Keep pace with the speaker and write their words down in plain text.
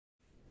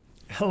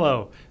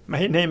Hello,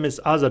 my name is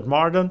Azat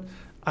Mardan.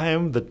 I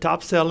am the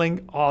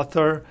top-selling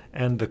author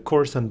and the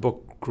course and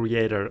book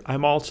creator.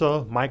 I'm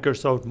also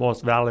Microsoft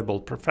Most Valuable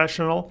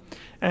Professional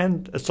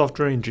and a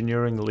software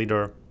engineering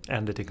leader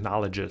and a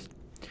technologist.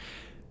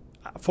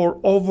 For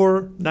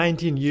over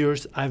 19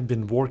 years, I've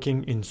been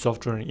working in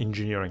software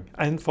engineering,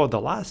 and for the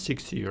last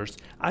 6 years,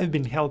 I've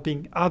been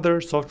helping other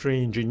software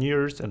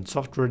engineers and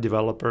software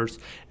developers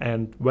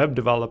and web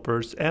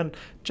developers and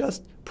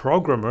just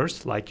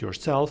programmers like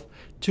yourself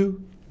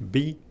to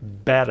be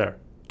better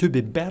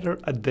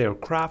at their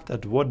craft,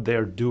 at what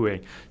they're doing,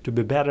 to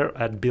be better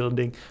at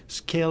building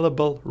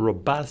scalable,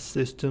 robust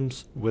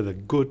systems with a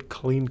good,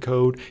 clean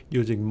code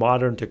using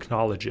modern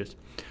technologies.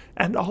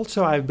 And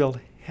also, I've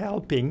been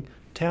helping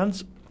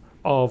tens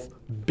of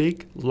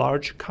big,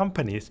 large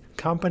companies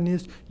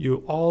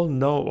you all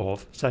know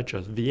of, such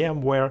as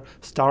VMware,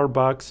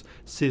 Starbucks,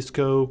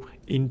 Cisco,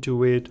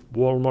 Intuit,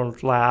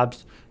 Walmart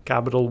Labs,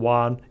 Capital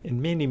One,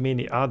 and many,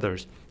 many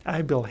others.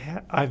 I've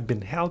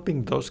been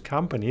helping those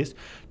companies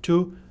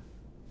to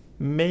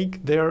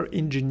make their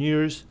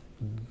engineers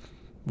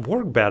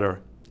work better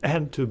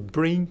and to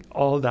bring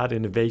all that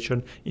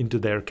innovation into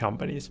their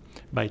companies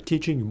by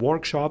teaching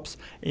workshops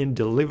and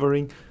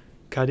delivering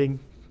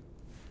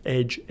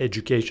cutting-edge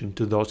education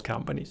to those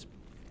companies.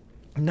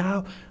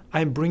 Now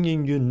I'm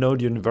bringing you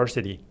Node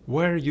University,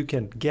 where you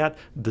can get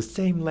the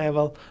same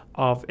level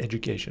of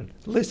education.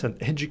 Listen,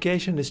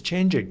 education is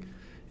changing.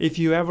 If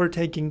you ever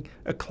taking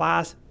a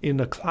class in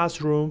a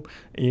classroom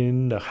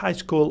in a high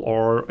school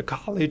or a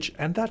college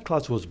and that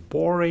class was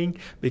boring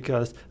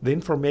because the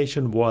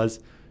information was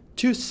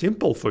too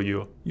simple for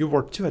you, you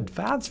were too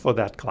advanced for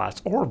that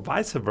class, or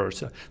vice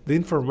versa. The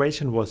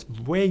information was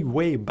way,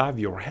 way above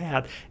your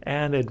head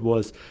and it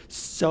was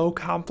so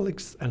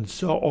complex and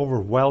so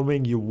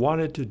overwhelming you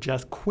wanted to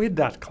just quit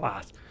that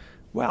class.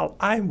 Well,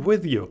 I'm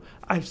with you.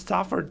 I've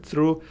suffered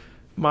through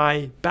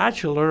my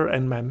bachelor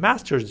and my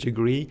master's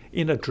degree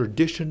in a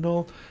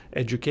traditional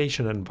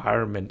education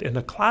environment, in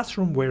a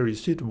classroom where you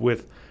sit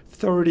with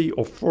 30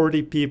 or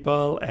 40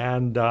 people,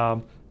 and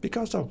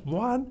because of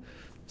one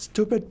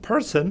stupid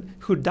person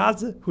who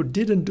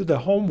didn't do the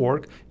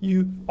homework,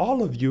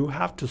 all of you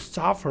have to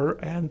suffer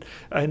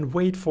and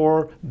wait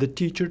for the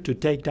teacher to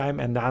take time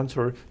and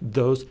answer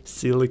those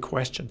silly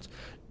questions.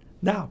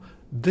 Now,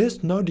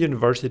 this Node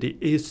University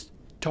is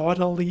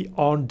totally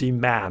on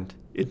demand.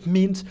 It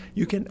means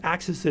you can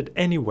access it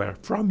anywhere,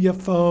 from your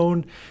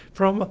phone,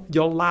 from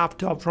your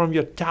laptop, from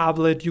your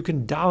tablet. You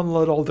can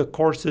download all the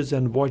courses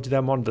and watch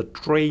them on the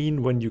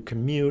train when you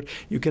commute.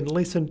 You can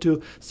listen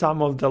to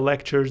some of the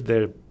lectures.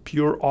 They're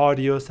pure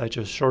audio, such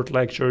as short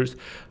lectures.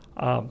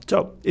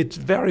 So it's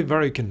very,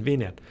 very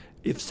convenient.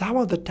 If some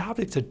of the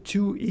topics are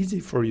too easy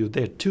for you,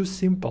 they're too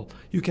simple,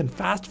 you can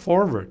fast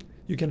forward.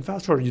 You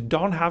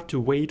don't have to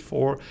wait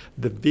for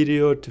the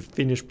video to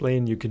finish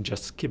playing. You can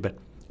just skip it.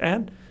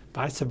 And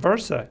vice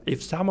versa.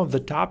 If some of the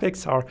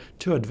topics are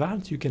too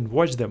advanced, you can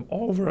watch them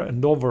over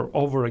and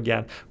over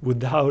again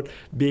without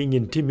being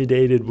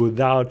intimidated,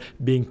 without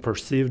being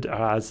perceived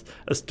as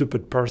a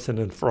stupid person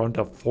in front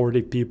of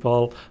 40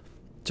 people.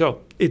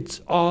 So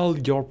it's all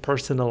your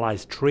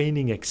personalized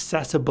training,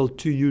 accessible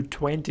to you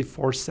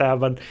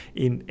 24/7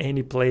 in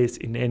any place,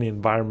 in any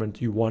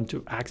environment you want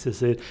to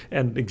access it,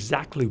 and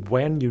exactly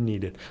when you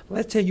need it.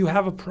 Let's say you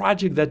have a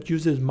project that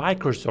uses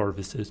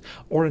microservices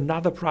or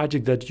another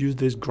project that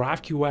uses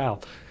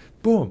GraphQL.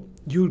 Boom,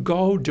 you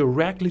go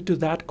directly to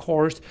that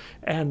course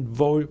and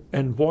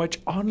watch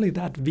only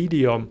that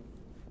video,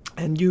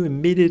 and you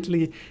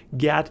immediately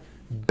get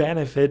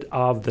benefit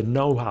of the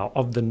know-how,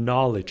 of the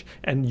knowledge,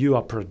 and you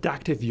are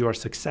productive, you are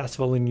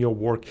successful in your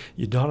work.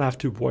 You don't have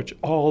to watch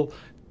all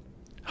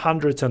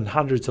hundreds and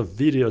hundreds of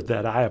videos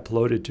that I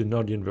uploaded to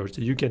Node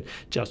University. You can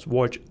just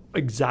watch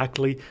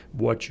exactly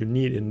what you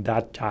need in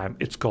that time.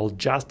 It's called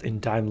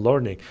just-in-time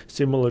learning,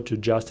 similar to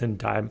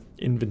just-in-time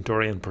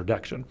inventory and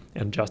production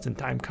and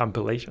just-in-time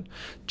compilation.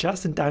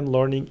 Just-in-time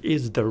learning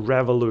is the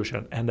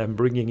revolution, and I'm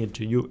bringing it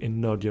to you in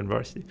Node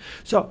University.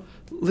 So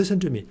listen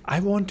to me.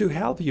 I want to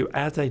help you,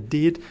 as I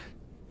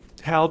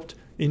helped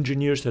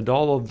engineers at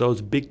all of those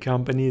big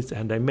companies,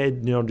 and I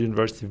made Node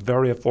University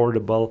very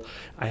affordable.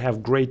 I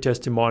have great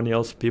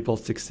testimonials, people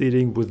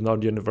succeeding with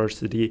Node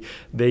University.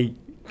 They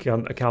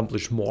can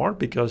accomplish more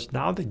because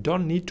now they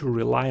don't need to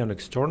rely on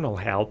external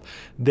help.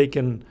 They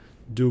can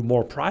do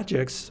more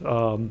projects.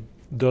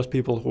 Those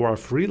people who are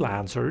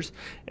freelancers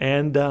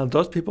and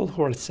those people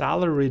who are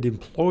salaried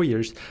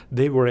employers,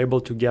 they were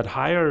able to get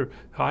higher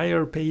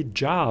paid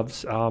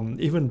jobs,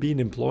 even being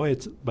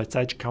employed by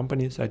such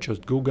companies such as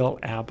Google,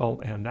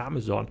 Apple, and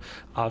Amazon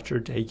after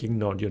taking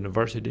Node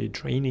University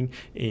training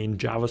in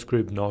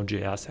JavaScript,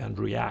 Node.js, and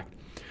React.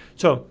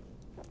 So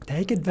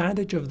Take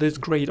advantage of this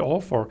great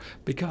offer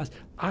because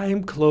I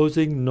am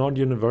closing Node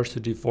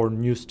University for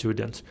new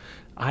students.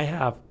 I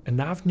have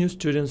enough new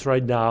students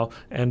right now,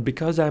 and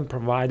because I'm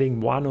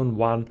providing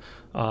one-on-one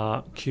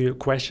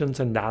questions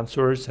and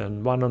answers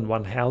and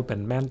one-on-one help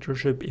and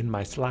mentorship in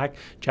my Slack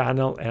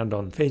channel and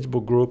on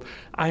Facebook group,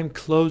 I'm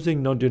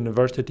closing Node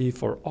University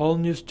for all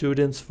new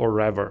students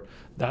forever.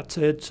 That's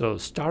it. So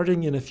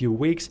starting in a few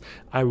weeks,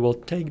 I will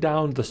take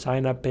down the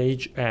sign up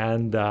page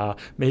and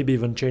maybe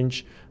even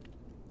change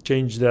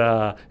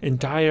the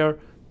entire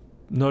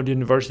Node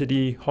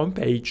University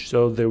homepage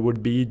so there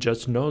would be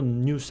just no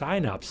new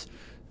signups.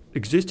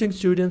 Existing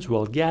students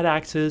will get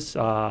access.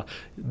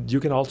 You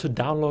can also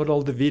download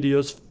all the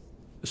videos,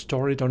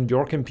 store it on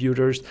your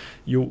computers.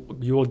 You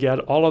will get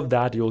all of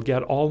that. You'll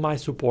get all my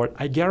support.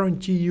 I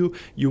guarantee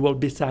you will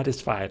be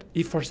satisfied.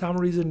 If for some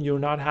reason you're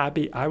not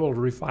happy, I will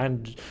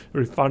refund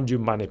you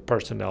money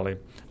personally,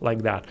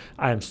 like that.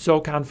 I am so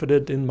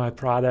confident in my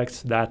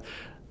products that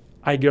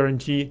I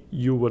guarantee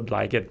you would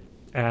like it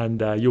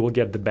and you will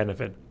get the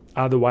benefit.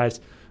 Otherwise,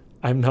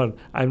 I'm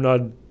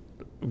not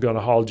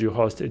gonna hold you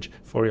hostage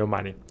for your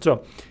money.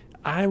 So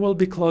I will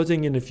be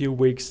closing in a few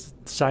weeks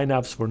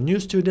signups for new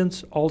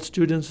students. All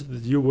students,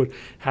 you will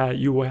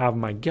have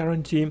my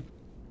guarantee.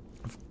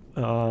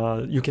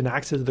 You can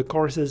access the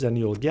courses and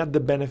you'll get the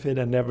benefit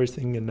and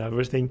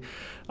everything.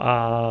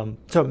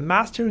 So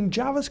mastering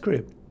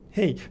JavaScript.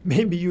 Hey,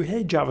 maybe you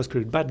hate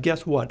JavaScript, but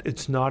guess what?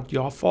 It's not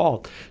your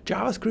fault.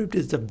 JavaScript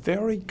is a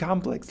very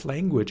complex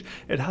language.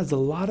 It has a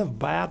lot of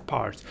bad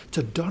parts.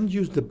 So don't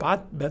use the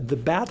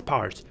bad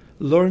parts.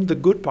 Learn the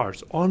good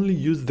parts. Only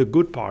use the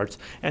good parts,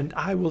 and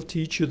I will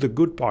teach you the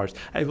good parts.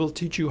 I will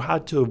teach you how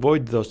to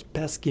avoid those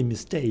pesky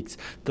mistakes,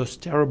 those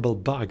terrible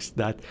bugs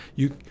that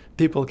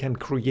people can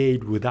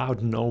create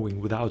without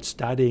knowing, without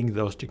studying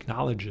those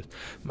technologies.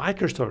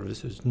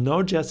 Microservices.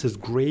 Node.js is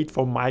great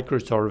for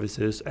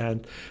microservices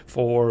and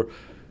for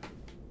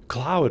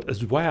cloud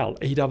as well.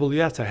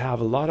 AWS, I have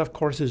a lot of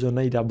courses on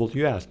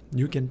AWS.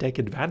 You can take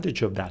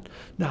advantage of that.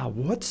 Now,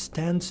 what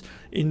stands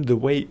in the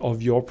way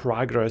of your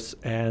progress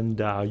and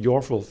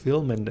your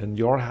fulfillment and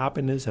your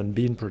happiness and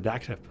being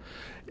productive?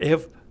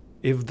 If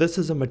this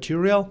is a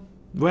material,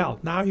 well,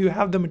 now you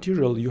have the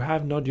material, you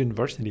have Node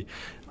University.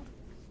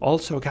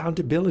 Also,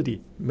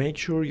 accountability. Make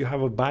sure you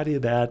have a body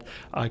that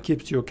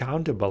keeps you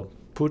accountable.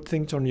 Put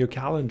things on your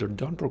calendar.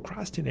 Don't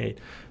procrastinate,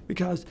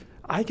 because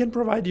I can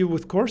provide you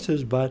with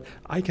courses, but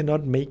I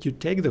cannot make you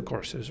take the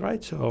courses,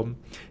 right? So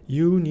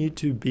you need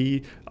to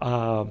be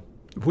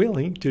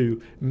willing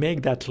to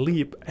make that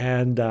leap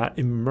and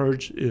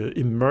immerse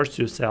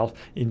yourself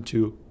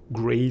into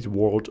great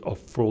world of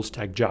full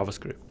stack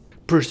JavaScript.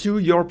 Pursue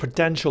your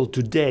potential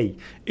today.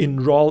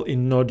 Enroll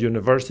in Node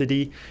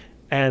University,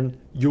 and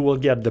you will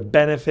get the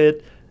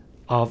benefit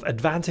of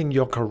advancing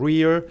your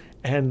career,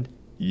 and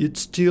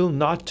it's still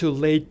not too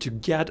late to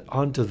get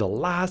onto the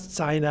last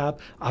sign up,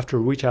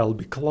 after which I'll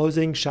be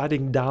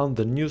shutting down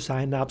the new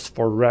signups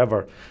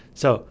forever.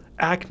 So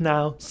act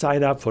now,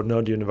 sign up for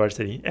Node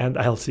University, and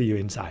I'll see you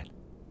inside.